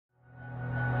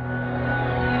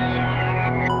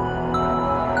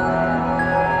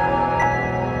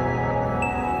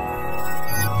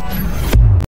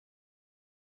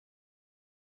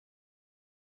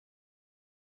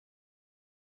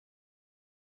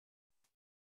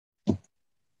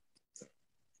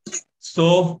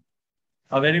So,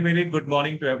 a very, very good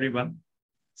morning to everyone.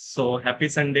 So, happy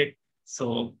Sunday.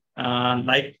 So,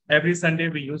 like every Sunday,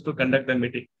 we used to conduct a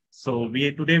meeting. So,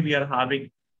 today we are having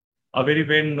a very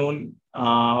well known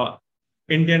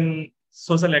Indian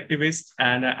social activist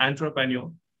and entrepreneur.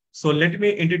 So, let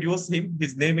me introduce him.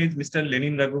 His name is Mr.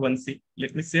 Lenin Raghuvanshi.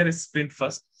 Let me share a screen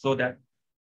first so that.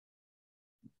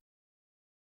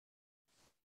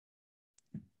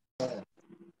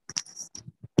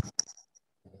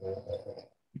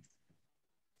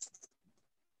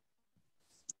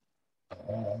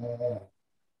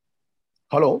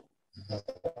 Hello.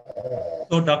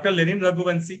 So, Dr. Lenin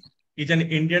Raghuvanshi is an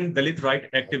Indian Dalit right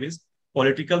activist,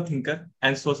 political thinker,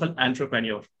 and social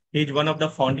entrepreneur. He is one of the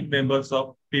founding members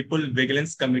of People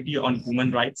Vigilance Committee on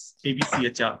Human Rights,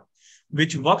 PVCHR,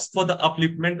 which works for the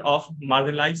upliftment of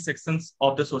marginalized sections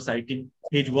of the society.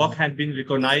 His work has been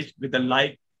recognized with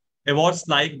the awards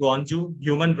like Gwangju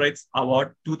Human Rights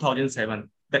Award 2007,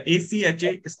 the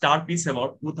ACHA Star Peace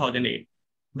Award 2008,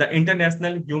 the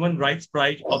International Human Rights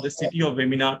Prize of the City of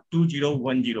Weimar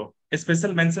 2010, a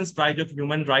Special Mentions Prize of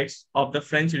Human Rights of the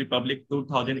French Republic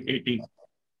 2018,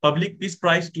 Public Peace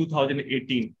Prize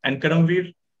 2018, and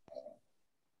Karmaveer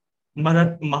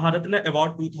Maharatna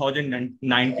Award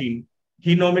 2019.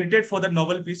 He nominated for the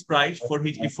Nobel Peace Prize for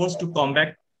his efforts to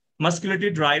combat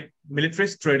masculinity-driven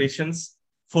militarist traditions,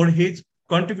 for his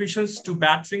contributions to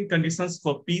battering conditions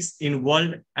for peace in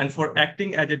world, and for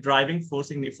acting as a driving force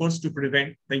in efforts to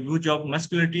prevent the use of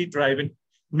masculinity-driven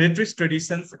militarist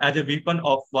traditions as a weapon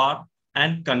of war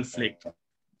and conflict.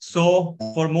 So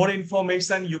for more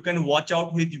information, you can watch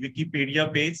out his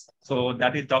Wikipedia page. So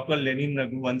that is Dr. Lenin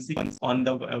Raghuvanshi on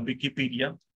the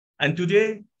Wikipedia. And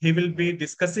today he will be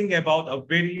discussing about a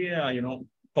very,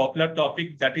 popular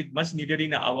topic that is much needed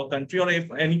in our country or if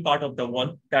any part of the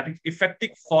world, that is effective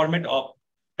format of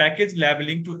package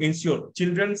labeling to ensure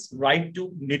children's right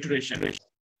to nutrition.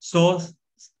 So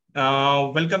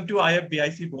welcome to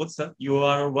IFBIC both, sir. You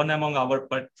are one among our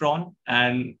patron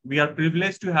and we are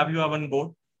privileged to have you on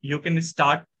board. You can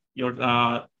start your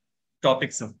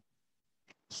topic, sir.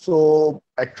 So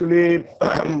actually,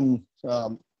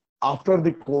 after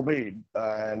the COVID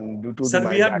and due to sir,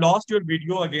 we have lost your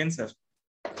video again, sir.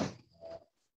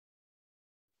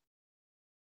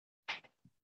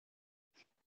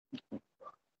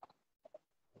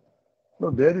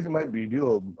 No, there is my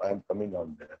video. I'm coming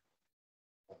on there.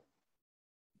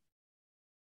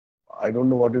 I don't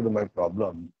know what is my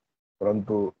problem,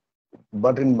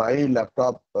 but in my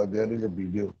laptop there is a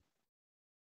video.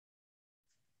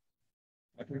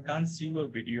 But we can't see your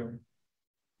video.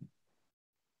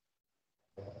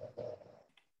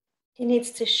 He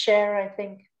needs to share, I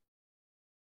think.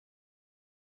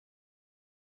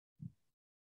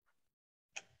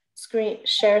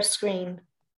 Share screen.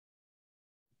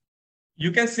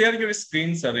 You can share your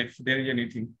screen, sir, if there is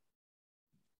anything.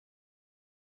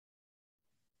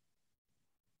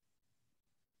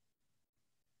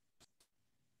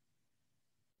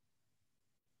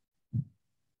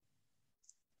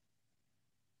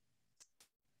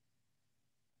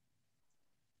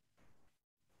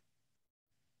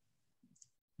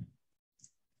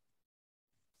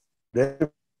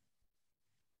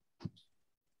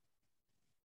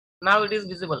 Now it is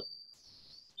visible.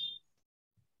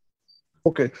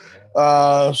 Okay.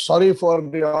 Sorry for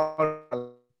the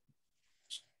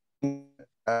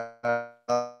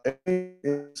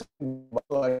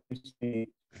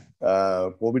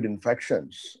COVID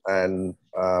infections and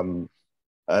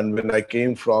when I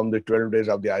came from the 12 days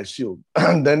of the ICU,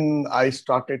 then I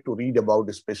started to read about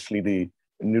especially the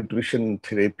nutrition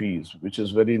therapies, which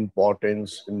is very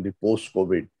important in the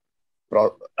post-COVID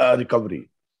recovery.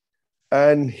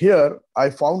 And here I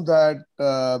found that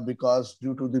because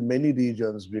due to the many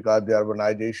regions, because the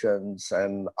urbanizations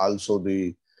and also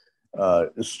the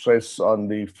stress on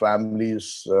the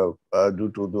families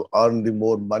due to earn the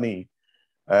more money,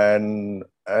 and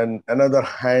another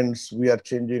hands, we are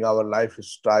changing our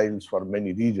lifestyles for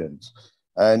many regions.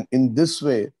 And in this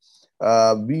way,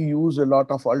 we use a lot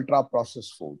of ultra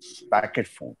processed foods, packet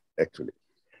food actually.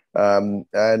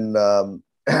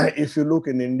 If you look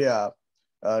in India,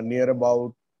 near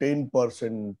about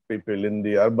 10% people in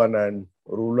the urban and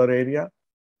rural area.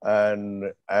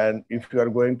 And if you are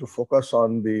going to focus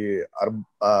on the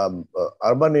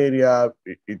urban area,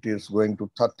 it is going to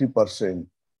 30%.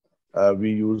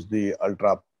 We use the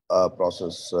ultra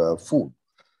processed food.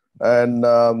 And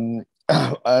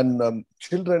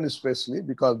children especially,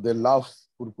 because they love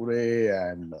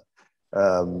kurkure and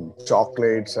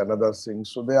chocolates and other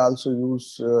things. So they also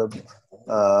use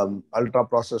ultra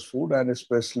processed food, and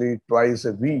especially twice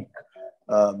a week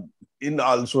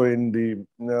also in the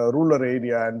rural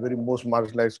area and very most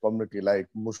marginalized community like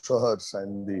Mushahars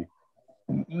and the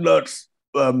Lats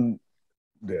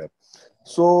there.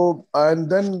 So, and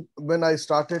then when I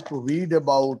started to read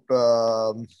about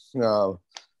uh,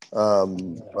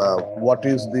 what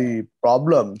is the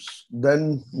problems,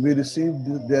 then we received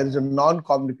there is a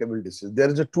non-communicable disease. There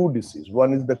is a two disease.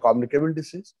 One is the communicable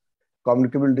disease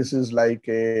like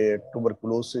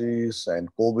tuberculosis and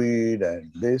COVID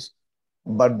and this,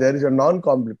 but there is a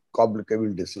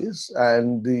non-communicable disease,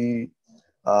 and the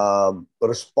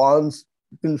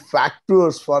responsible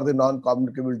factors for the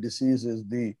non-communicable disease is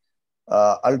the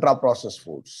ultra-processed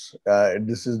foods.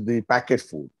 This is the packaged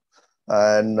food.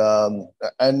 And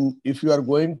if you are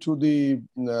going to the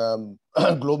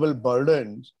global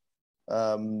burdens,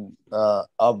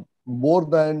 more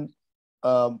than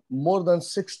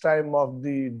 6 times of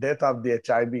the death of the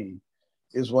HIV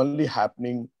is only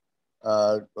happening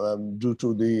due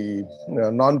to the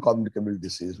non-communicable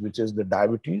disease, which is the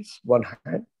diabetes, one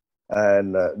hand,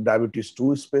 and diabetes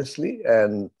 2 especially,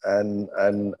 and then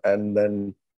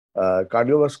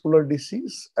cardiovascular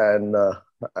disease and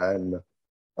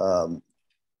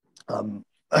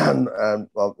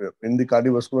in the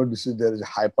cardiovascular disease, there is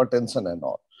hypertension and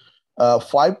all.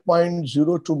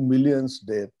 5.02 million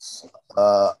deaths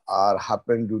are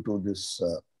happened due to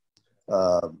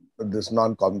this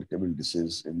non-communicable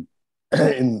disease in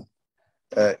the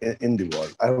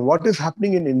world. And what is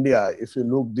happening in India, if you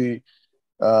look the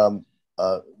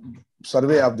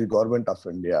survey of the government of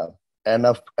India,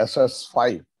 NFSS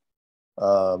 5,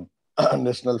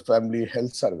 National Family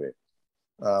Health Survey,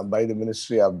 by the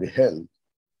Ministry of the Health.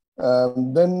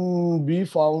 Then we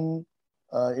found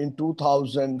in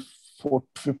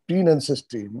 2015 and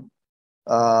 16,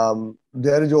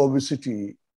 there is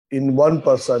obesity in one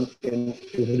person in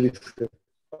every 5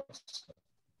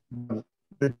 person.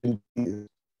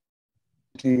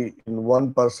 In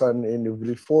one person in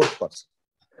every 4th person.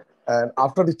 And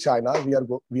after the China,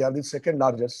 we are the second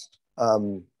largest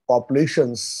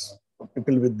populations,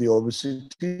 people with the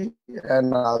obesity,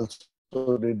 and also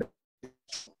the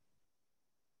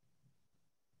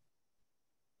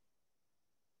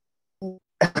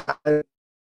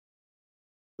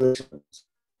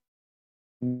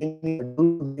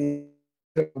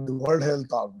World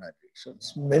Health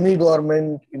Organizations. Many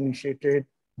government initiated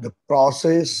the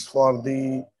process for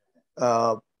the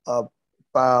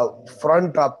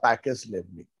front of package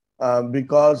labeling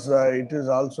because it is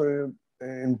also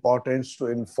important to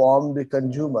inform the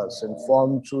consumers,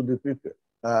 inform to the people,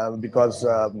 because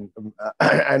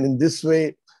and in this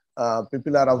way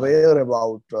people are aware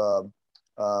about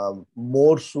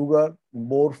more sugar,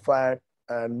 more fat,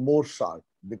 and more salt.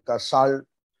 Because salt,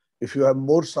 if you have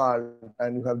more salt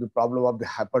and you have the problem of the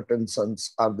hypertension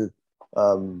or the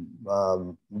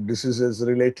diseases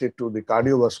related to the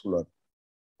cardiovascular,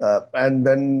 and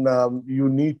then you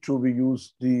need to be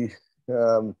used the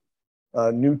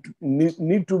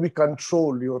need to be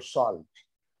control your salt.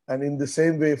 And in the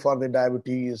same way for the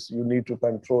diabetes, you need to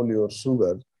control your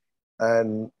sugar,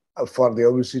 and for the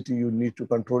obesity, you need to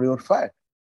control your fat.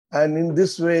 And in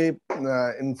this way,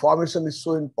 information is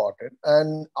so important.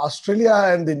 And Australia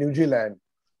and the New Zealand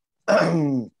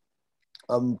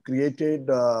created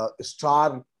a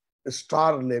star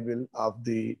label of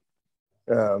the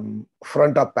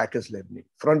front of package labeling.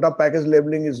 Front of package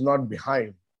labeling is not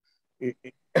behind, it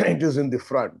is in the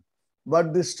front.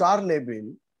 But the star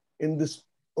label in this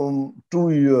 2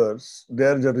 years,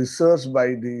 there's a research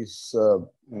by this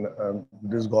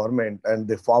government, and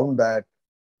they found that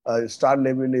star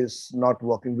label is not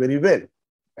working very well.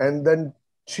 And then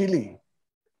Chile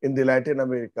in the Latin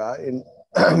America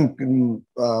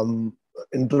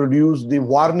introduced the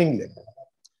warning label.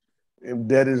 If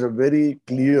there is a very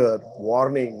clear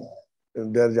warning,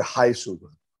 there's a high sugar,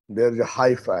 there's a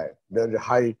high fat, there's a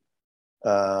high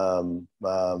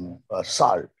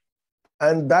salt.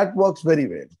 And that works very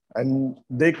well. And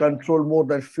they control more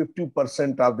than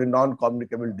 50% of the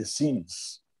non-communicable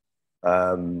disease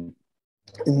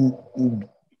in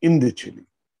the Chile.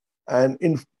 And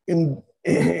in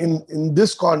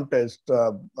this context,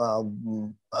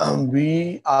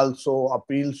 we also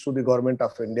appeal to the government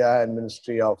of India and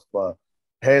Ministry of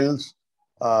Health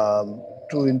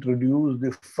to introduce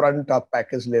the front of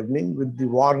package labeling with the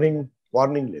warning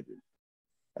label.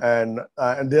 And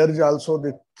there is also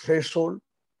the threshold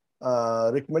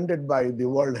recommended by the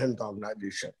World Health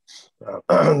Organization.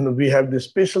 We have the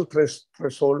special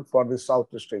threshold for the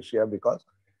Southeast Asia because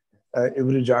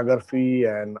every geography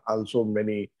and also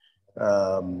many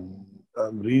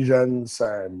regions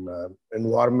and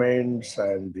environments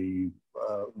and the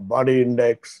body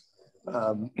index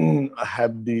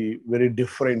have the very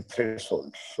different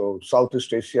thresholds. So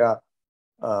Southeast Asia,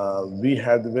 we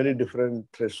have the very different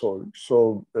thresholds.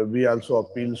 So we also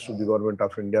appeals to the government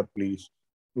of India, please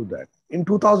do that. In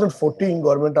 2014,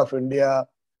 government of India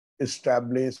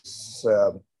established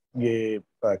a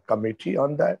committee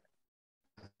on that.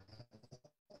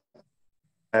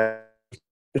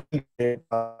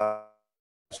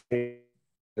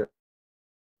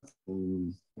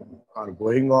 Are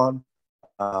going on,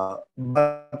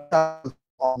 but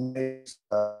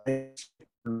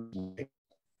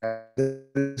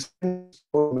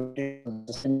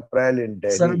April in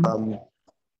Sir, Delhi.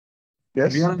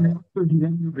 Yes. we are unable to hear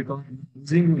you because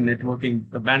using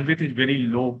networking, the bandwidth is very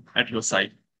low at your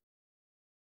side.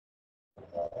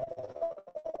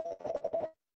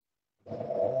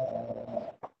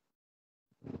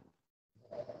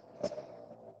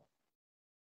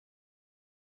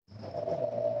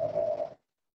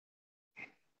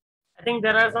 I think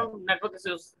there are some network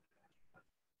issues.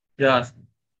 Yes.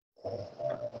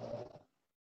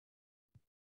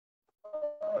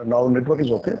 Now network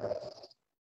is okay.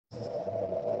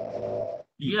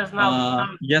 Yes,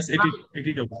 now. Yes, it now, is. It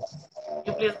is okay.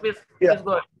 You please Yeah.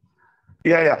 go ahead.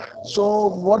 Yeah. So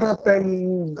what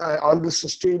happened on the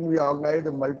 16th, we organized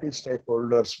a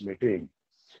multi-stakeholders meeting.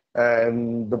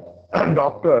 And the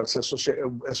doctors,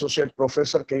 associate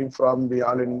professor came from the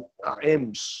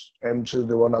AIMS. AIMS is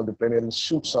one of the premier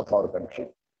institutes of our country,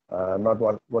 not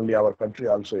only our country,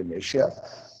 also in Asia.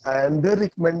 And they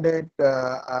recommended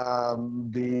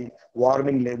the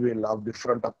warning label of the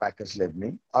front of package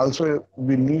labeling. Also,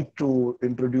 we need to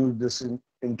introduce this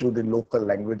into the local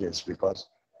languages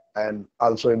and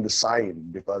also in the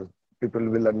sign, because people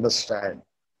will understand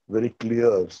very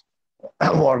clear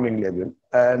warning label.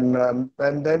 And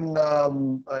then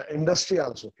industry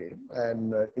also came,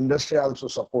 and industry also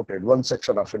supported one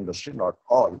section of industry, not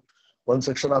all. One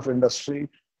section of industry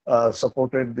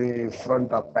supported the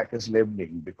front of package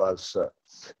labeling, because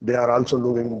they are also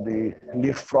looking the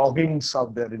leapfroggings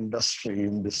of their industry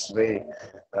in this way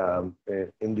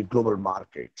in the global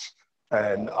markets.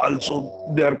 And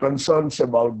also their concerns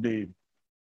about the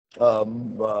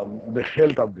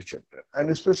health of the children, and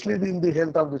especially in the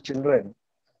health of the children,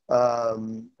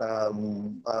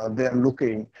 they are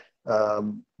looking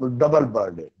double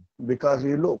burden. Because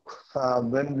you look,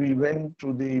 when we went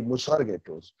to the Musar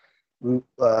ghettos,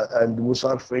 and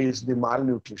Musar faced the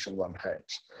malnutrition one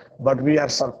hands, but we are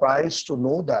surprised to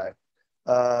know that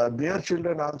their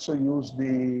children also use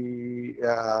the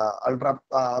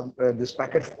this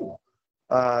packet food,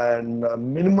 and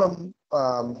minimum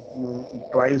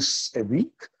twice a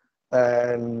week,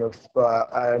 but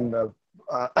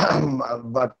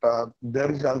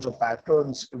there is also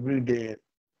patterns every day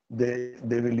they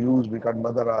will use, because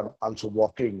mother are also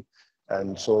walking,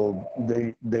 and so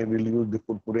they will use the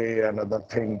kurkure and other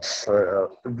things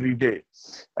every day.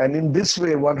 And in this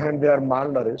way, one hand they are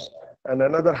malnourished, and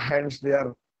another hand they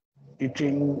are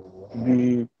eating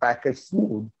the packaged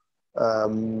food,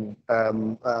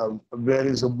 where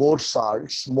is more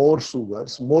salts, more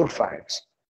sugars, more fats.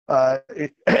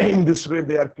 In this way,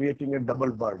 they are creating a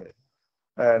double burden.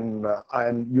 And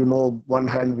you know, one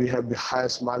hand we have the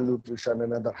highest malnutrition,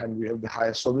 another hand we have the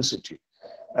highest obesity.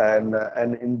 And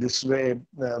in this way,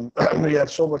 we are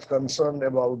so much concerned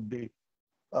about the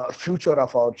future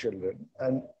of our children.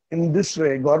 And in this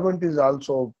way, government is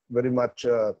also very much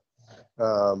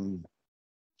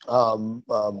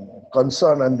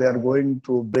concern, and they are going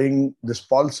to bring these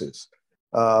policies.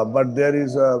 But there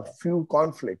is a few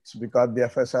conflicts, because the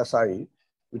FSSI,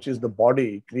 which is the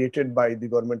body created by the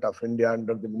government of India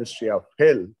under the Ministry of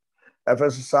Health,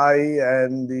 FSSI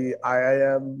and the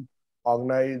IIM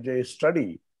organized a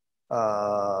study,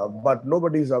 but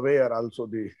nobody is aware. Also,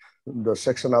 the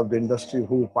section of the industry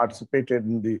who participated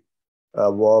in the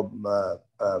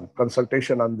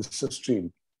consultation on the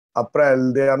 16th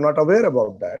April, they are not aware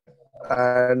about that.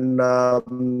 And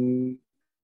the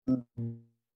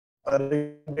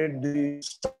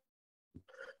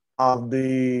of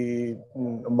the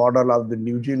model of the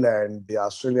New Zealand, the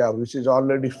Australia, which is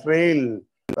already failed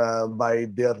by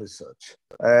their research,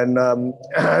 and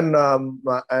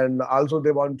also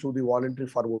they want to the voluntary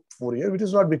for 4 years, which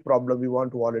is not a big problem. We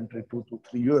want to voluntary 2 to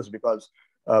 3 years, because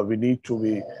we need to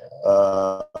be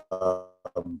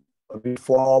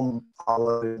reform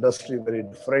our industry very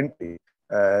differently,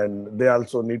 and they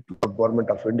also need to government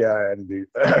of India and the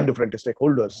different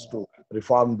stakeholders to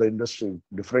reform the industry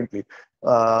differently.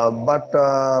 But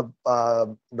the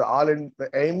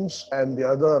AIMS and the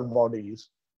other bodies,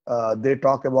 they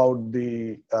talk about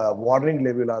the warning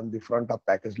label on the front of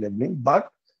package labeling,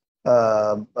 but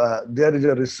there is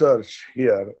a research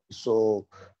here. So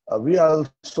we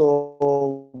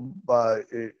also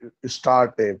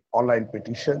start online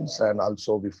petitions, and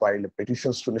also we file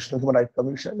petitions to National Human Rights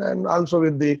Commission, and also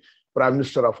with the Prime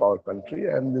Minister of our country,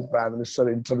 and the Prime Minister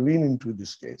intervene into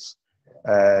this case.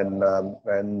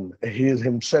 And he is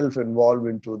himself involved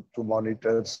into to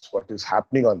monitors what is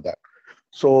happening on that.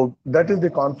 So that is the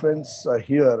conference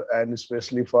here, and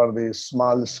especially for the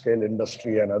small scale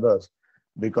industry and others,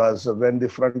 because when the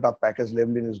front of package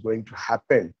labeling is going to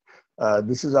happen,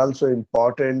 this is also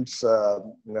important.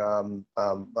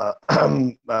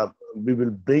 We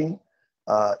will bring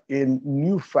in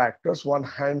new factors, one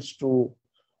hands to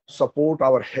support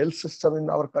our health system in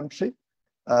our country,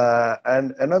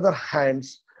 and another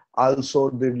hands also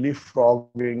the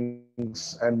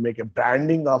leapfroggings and make a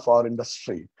branding of our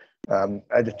industry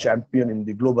as a champion in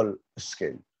the global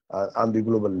scale, on the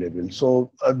global level.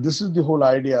 So this is the whole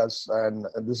ideas, and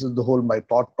this is the whole my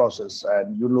thought process.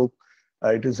 And you look,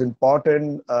 it is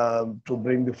important to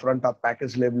bring the front of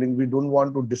package labeling. We don't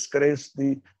want to discourage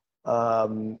the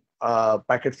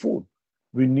packet food.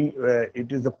 We need,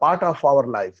 it is a part of our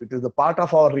life. It is a part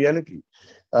of our reality.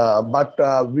 But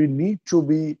we need to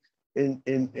be in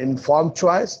informed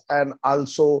choice, and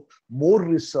also more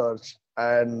research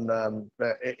and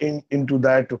into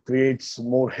that to create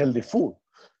more healthy food,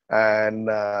 and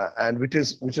which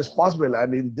is possible.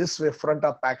 And in this way, front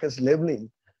of package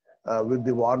labeling with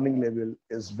the warning label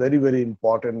is very, very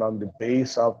important on the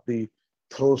base of the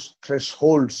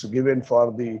thresholds given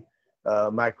for the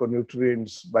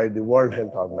micronutrients by the World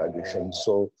Health Organization.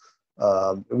 So,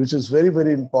 which is very,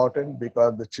 very important,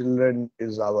 because the children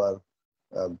is our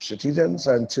citizens,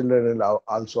 and children are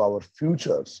also our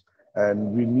futures.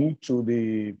 And we need to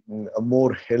be a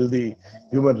more healthy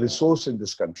human resource in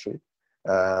this country,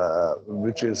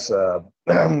 which is our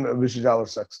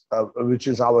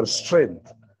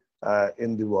strength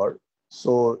in the world.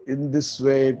 So in this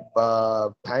way,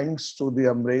 thanks to the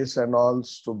embrace and all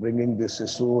to bringing this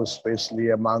issue, especially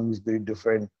amongst the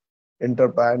different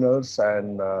entrepreneurs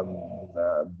and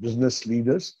business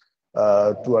leaders,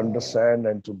 to understand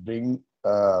and to bring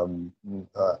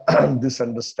this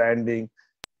understanding.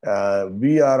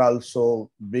 We are also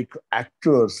big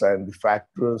actors and the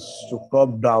factors to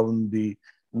curb down the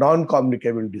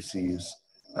non-communicable disease.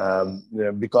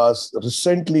 Because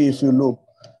recently, if you look,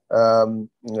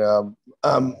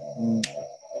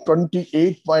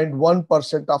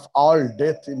 28.1% of all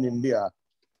death in India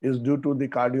is due to the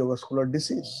cardiovascular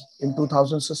disease in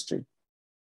 2016.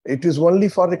 It is only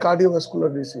for the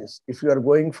cardiovascular disease. If you are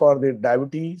going for the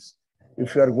diabetes,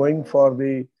 if you are going for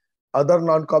the other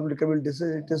non-communicable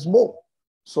disease, it is more.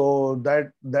 So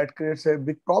that creates a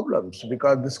big problems,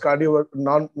 because this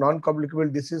non-communicable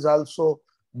disease also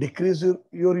decrease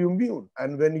your immune.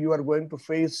 And when you are going to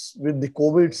face with the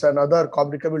COVIDs and other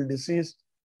communicable disease,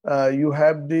 you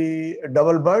have the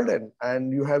double burden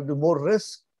and you have the more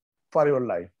risk for your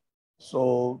life.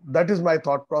 So that is my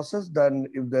thought process. Then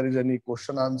if there is any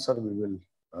question answer, we will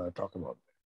talk about it.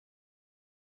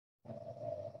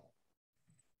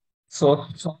 So,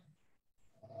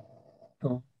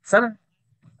 sir,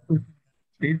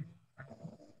 please.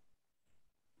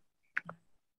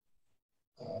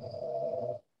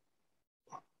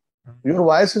 Your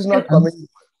voice is not coming.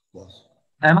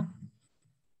 Emma?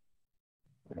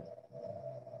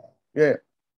 Yeah.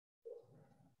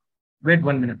 Wait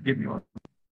 1 minute. Give me one.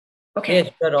 Okay.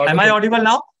 Yes, sir, Am I audible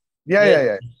now?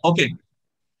 Yeah. Okay.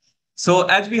 So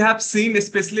as we have seen,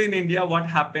 especially in India, what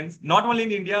happens, not only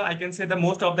in India, I can say that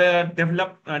most of the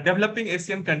developing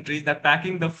Asian countries that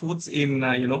packing the foods in,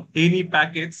 any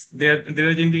packets, there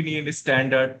is Indian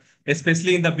standard,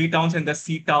 especially in the B towns and the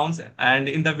C towns and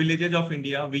in the villages of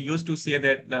India. We used to say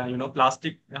that,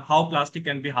 how plastic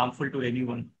can be harmful to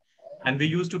anyone. And we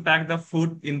used to pack the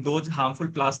food in those harmful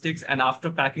plastics. And after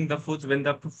packing the foods, when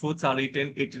the foods are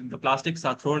eaten, the plastics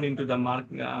are thrown into the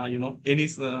any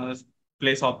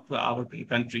place of our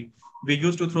country. We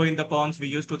used to throw in the ponds, we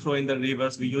used to throw in the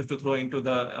rivers, we used to throw into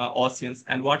the oceans.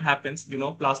 And what happens,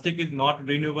 plastic is not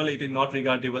renewable, it is not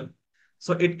regardable.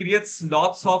 So it creates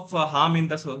lots of harm in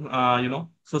the,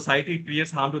 society. It creates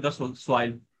harm to the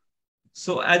soil.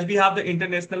 So as we have the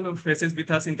international faces with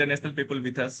us, international people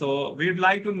with us, so we'd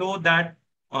like to know that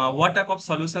what type of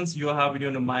solutions you have in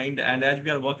your mind. And as we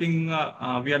are working,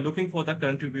 we are looking for the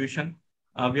contribution.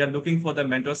 We are looking for the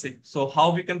mentorship. So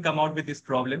how we can come out with this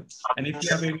problem? And if you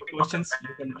have any questions,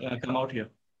 you can come out here.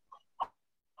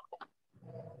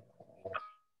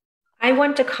 I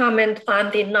want to comment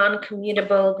on the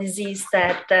non-communicable disease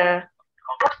that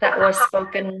was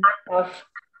spoken of.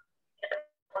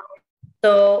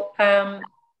 So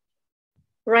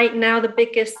right now, the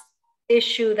biggest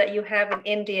issue that you have in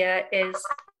India is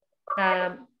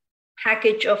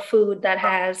package of food that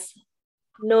has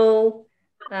no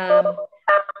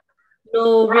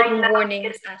no written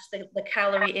warnings as the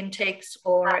calorie intakes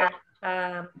or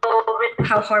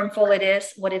how harmful it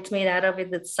is, what it's made out of,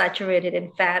 if it's saturated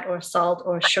in fat or salt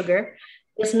or sugar.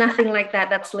 There's nothing like that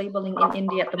that's labeling in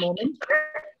India at the moment.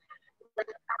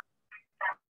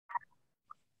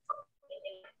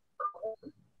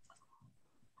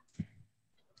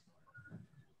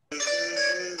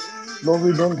 No,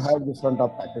 we don't have the front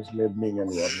of package labeling and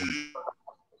warning.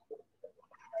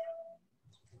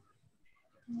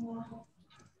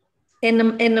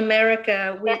 In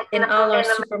America, in all our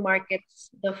supermarkets,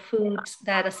 the foods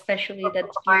that especially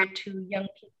that's geared to young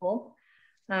people,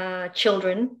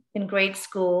 children in grade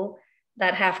school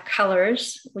that have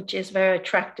colors, which is very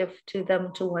attractive to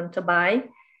them to want to buy.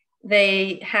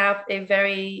 They have a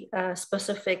very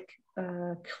specific,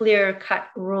 clear-cut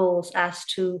rules as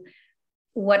to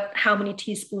how many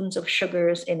teaspoons of sugar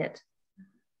is in it,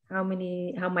 how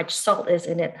much salt is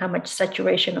in it, how much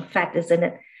saturation of fat is in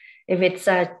it, if it's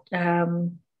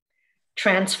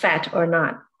trans fat or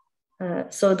not.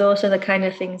 So those are the kind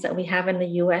of things that we have in the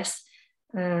US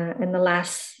in the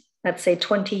last, let's say,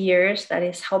 20 years that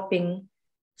is helping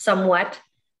somewhat.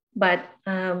 But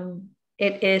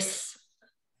it is,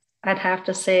 I'd have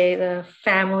to say, the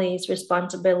family's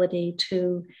responsibility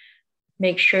to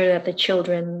make sure that the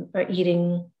children are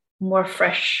eating more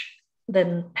fresh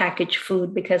than packaged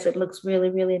food because it looks really,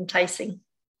 really enticing.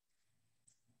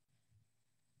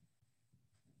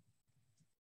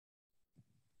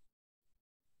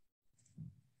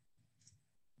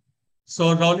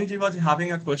 So Rauliji was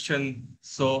having a question.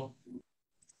 So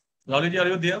Rauliji, are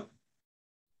you there?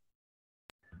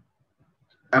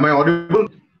 Am I audible?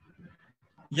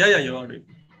 Yeah, you're audible.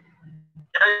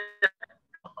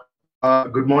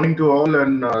 Good morning to all,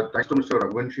 and thanks to Mr.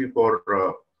 Raghuvanshi for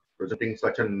presenting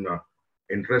such an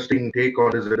interesting take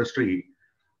on his industry.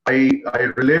 I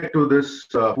relate to this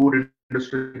food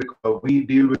industry because we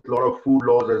deal with a lot of food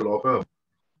laws as a law firm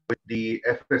with the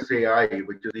FSAI,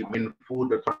 which is the main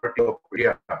food authority of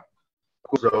India. Of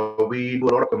course, we do a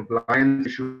lot of compliance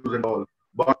issues and all,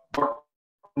 but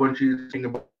what she's saying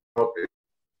about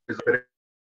is a very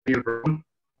real problem,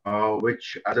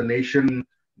 which as a nation,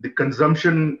 the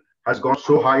consumption has gone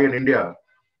so high in India.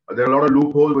 There are a lot of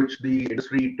loopholes which the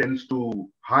industry tends to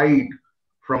hide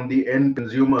from the end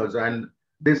consumers. And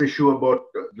this issue about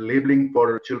labeling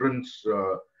for children's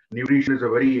nutrition is a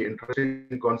very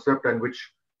interesting concept, and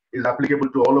which is applicable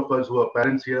to all of us who are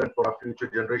parents here and for our future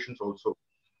generations also.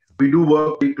 We do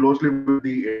work very closely with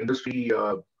the industry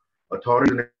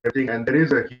authorities and everything, and there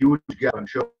is a huge gap. I'm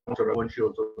sure Mr. Raghuvanshi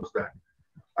also knows that.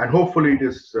 And hopefully it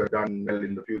is done well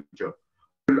in the future.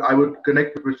 I would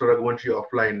connect with Mr. Raghuvanshi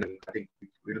offline, and I think it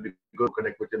will be good to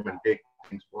connect with him and take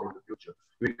things forward in the future.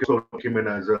 We can also look him in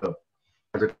as a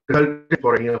consultant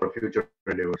for any of our future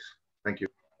endeavors. Thank you.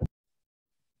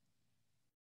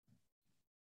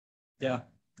 Yeah,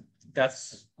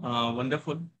 that's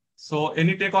wonderful. So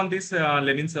any take on this,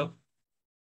 Lenin sir?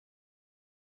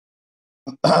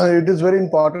 It is very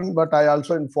important, but I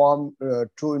also inform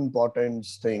two important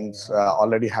things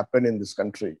already happen in this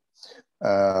country.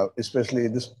 Especially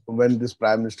when this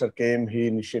Prime Minister came, he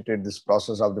initiated this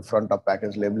process of the front of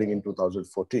package labeling in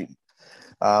 2014.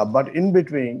 But in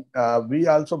between, we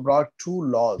also brought two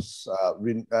laws,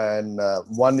 and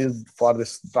one is for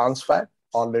this trans fat,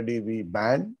 already we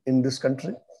banned in this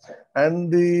country.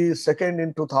 And the second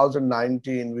in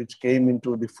 2019, which came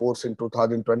into the force in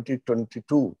 2020,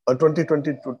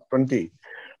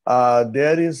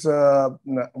 there is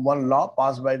one law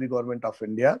passed by the government of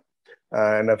India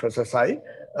and FSSI.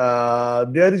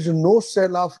 There is no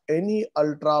sale of any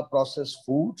ultra processed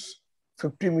foods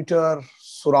 50-meter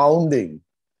surrounding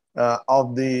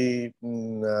of the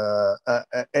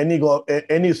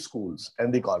any schools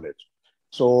and the college.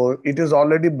 So it is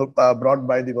already brought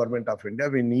by the government of India.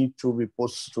 We need to be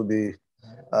pushed to the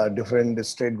different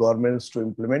state governments to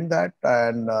implement that.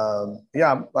 And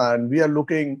and we are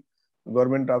looking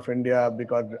government of India,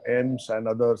 because AIMS and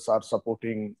others are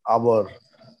supporting our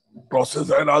process,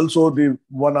 and also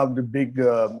one of the big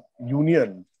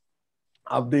union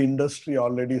of the industry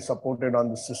already supported on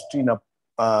the 16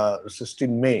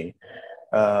 May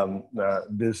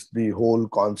the whole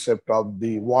concept of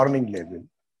the warning label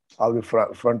of the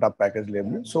front of package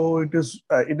label. So it is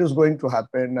going to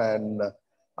happen, and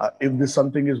if this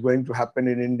something is going to happen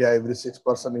in India, every 6th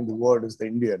person in the world is the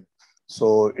Indian.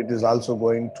 So it is also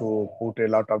going to put a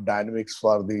lot of dynamics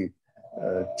for the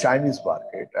Chinese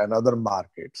market and other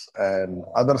markets and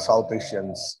other South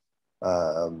Asians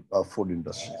food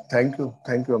industry. Thank you,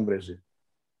 Ambrezi.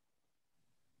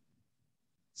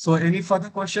 So any further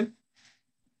question?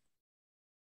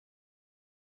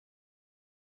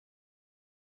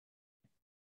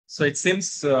 So it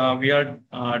seems we are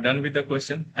done with the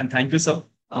question. And thank you, sir.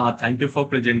 Thank you for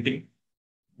presenting.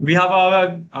 We have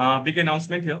our big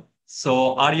announcement here.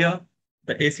 So ARIA,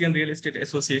 the Asian Real Estate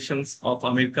Associations of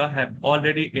America, have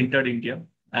already entered India,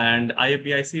 and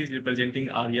IFBIC is representing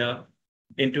ARIA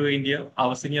into India.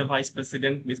 Our Senior Vice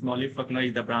President, Ms. Molly Faulkner,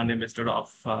 is the brand ambassador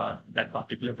of that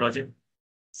particular project.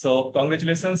 So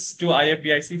congratulations to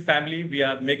IFBIC family. We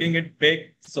are making it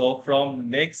big. So from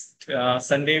next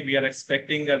Sunday, we are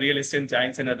expecting real estate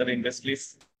giants and other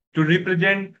industries to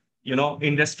represent,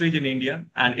 industries in India.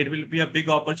 And it will be a big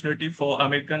opportunity for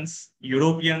Americans,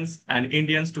 Europeans, and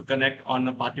Indians to connect on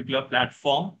a particular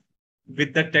platform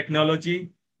with the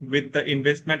technology, with the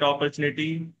investment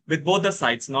opportunity, with both the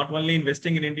sides, not only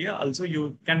investing in India, also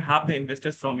you can have the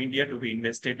investors from India to be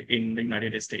invested in the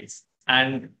United States.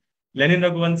 And Lenin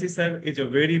Raghuvanshi sir is a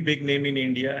very big name in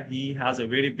India. He has a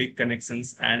very big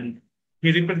connections, and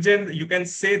he represents, you can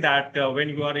say that when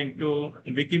you are into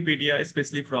Wikipedia,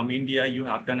 especially from India, you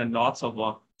have done a lots of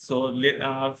work. So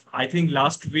I think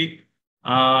last week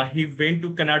he went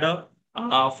to Canada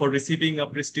for receiving a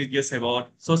prestigious award.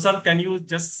 So sir, can you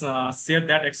just share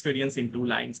that experience in 2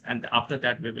 lines? And after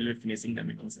that, we will be finishing the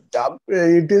meeting, sir.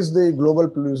 It is the Global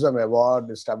Pluralism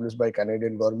Award established by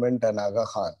Canadian government and Aga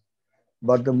Khan.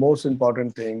 But the most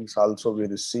important things also, we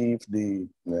received the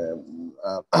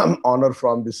honor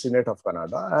from the Senate of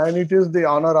Canada, and it is the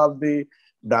honor of the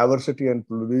diversity and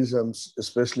pluralism,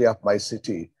 especially of my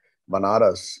city,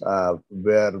 Banaras,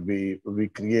 where we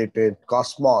created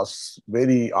Cosmos,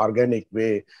 very organic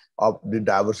way of the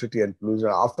diversity and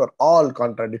pluralism after all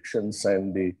contradictions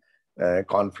and the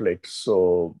conflicts.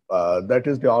 So that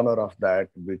is the honor of that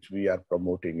which we are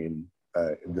promoting in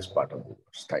this part of the world.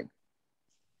 Thank you.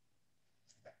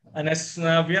 And as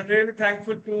we are really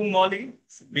thankful to Molly.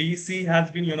 BC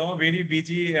has been, very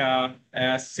busy.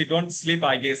 She don't sleep,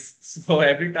 I guess. So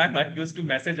every time I used to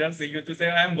message her, she used to say,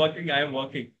 I am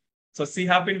working. So she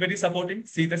has been very supporting.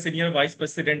 She is the Senior Vice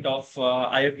President of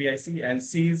IFBIC, and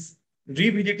she is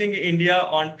revisiting India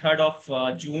on 3rd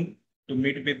of June to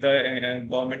meet with the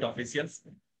government officials.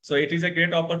 So it is a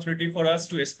great opportunity for us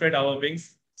to spread our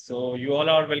wings. So you all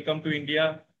are welcome to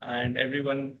India, and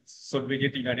everyone should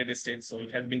visit the United States. So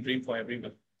it has been dream for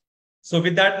everyone. So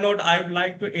with that note, I would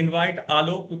like to invite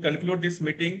Alok to conclude this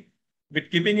meeting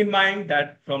with keeping in mind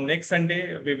that from next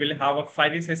Sunday, we will have a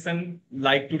Friday session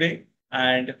like today,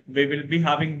 and we will be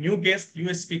having new guests,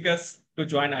 new speakers to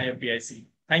join IFBIC.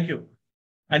 Thank you.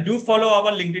 And do follow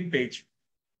our LinkedIn page.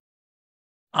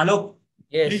 Alok,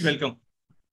 yes. Please welcome.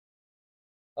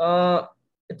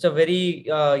 It's a very,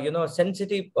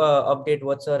 sensitive update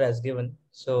what sir has given.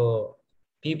 So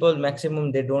people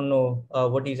maximum, they don't know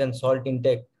what is an salt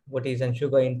intake, what is an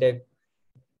sugar intake,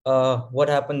 what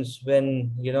happens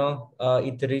when,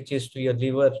 it reaches to your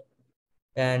liver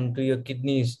and to your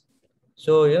kidneys.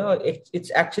 So,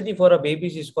 it's actually for a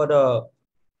babies is for a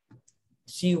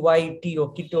CYT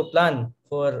or keto plan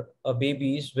for a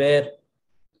babies where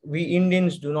we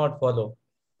Indians do not follow,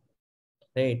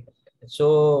 right?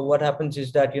 So what happens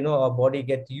is that, our body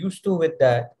gets used to with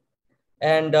that,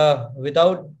 and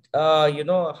without,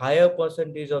 higher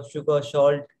percentage of sugar,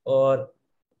 salt, or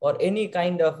any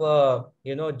kind of,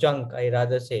 junk, I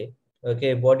rather say,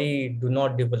 okay, body do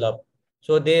not develop.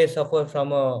 So they suffer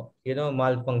from a,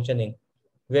 malfunctioning,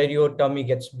 where your tummy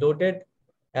gets bloated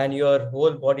and your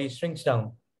whole body shrinks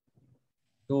down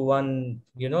to one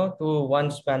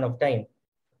span of time.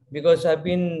 Because I've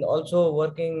been also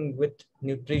working with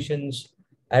nutritions.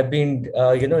 I've been,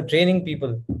 training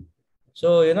people.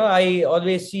 So, I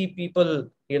always see people,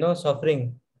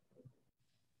 suffering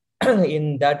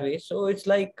in that way. So it's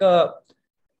like,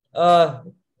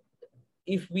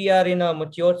 if we are in a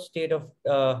mature state of,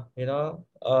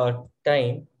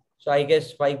 time, so I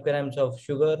guess 5 grams of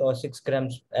sugar or 6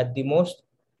 grams at the most,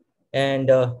 and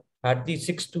at least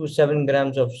 6 to 7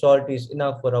 grams of salt is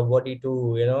enough for our body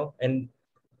to, and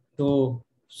to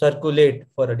circulate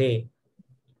for a day.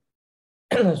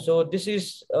 So this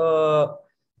is a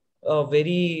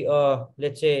very,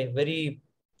 let's say, very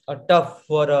tough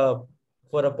for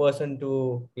a person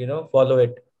to, follow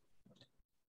it.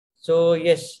 So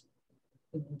yes,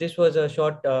 this was a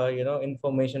short,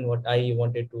 information what I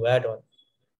wanted to add on.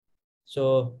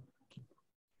 So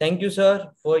thank you, sir,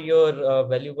 for your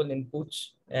valuable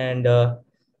inputs, and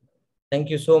thank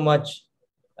you so much,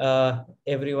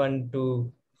 everyone,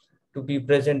 to be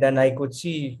present. And I could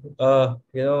see,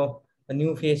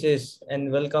 new faces,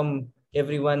 and welcome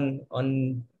everyone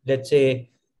on, let's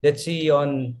see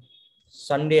on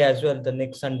Sunday as well. The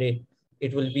next Sunday,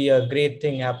 it will be a great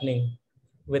thing happening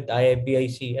with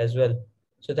IFBIC as well.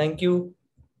 So thank you,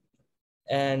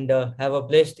 and have a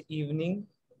blessed evening.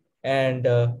 and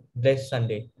blessed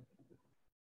Sunday.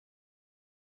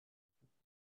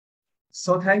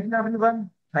 So thank you, everyone.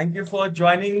 Thank you for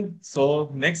joining. So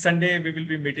next Sunday, we will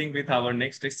be meeting with our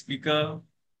next speaker,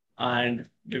 and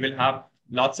we will have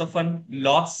lots of fun,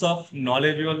 lots of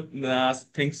knowledgeable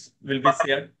things will be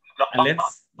shared. And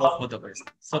let's hope for the best.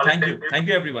 So thank you. Thank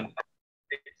you, everyone.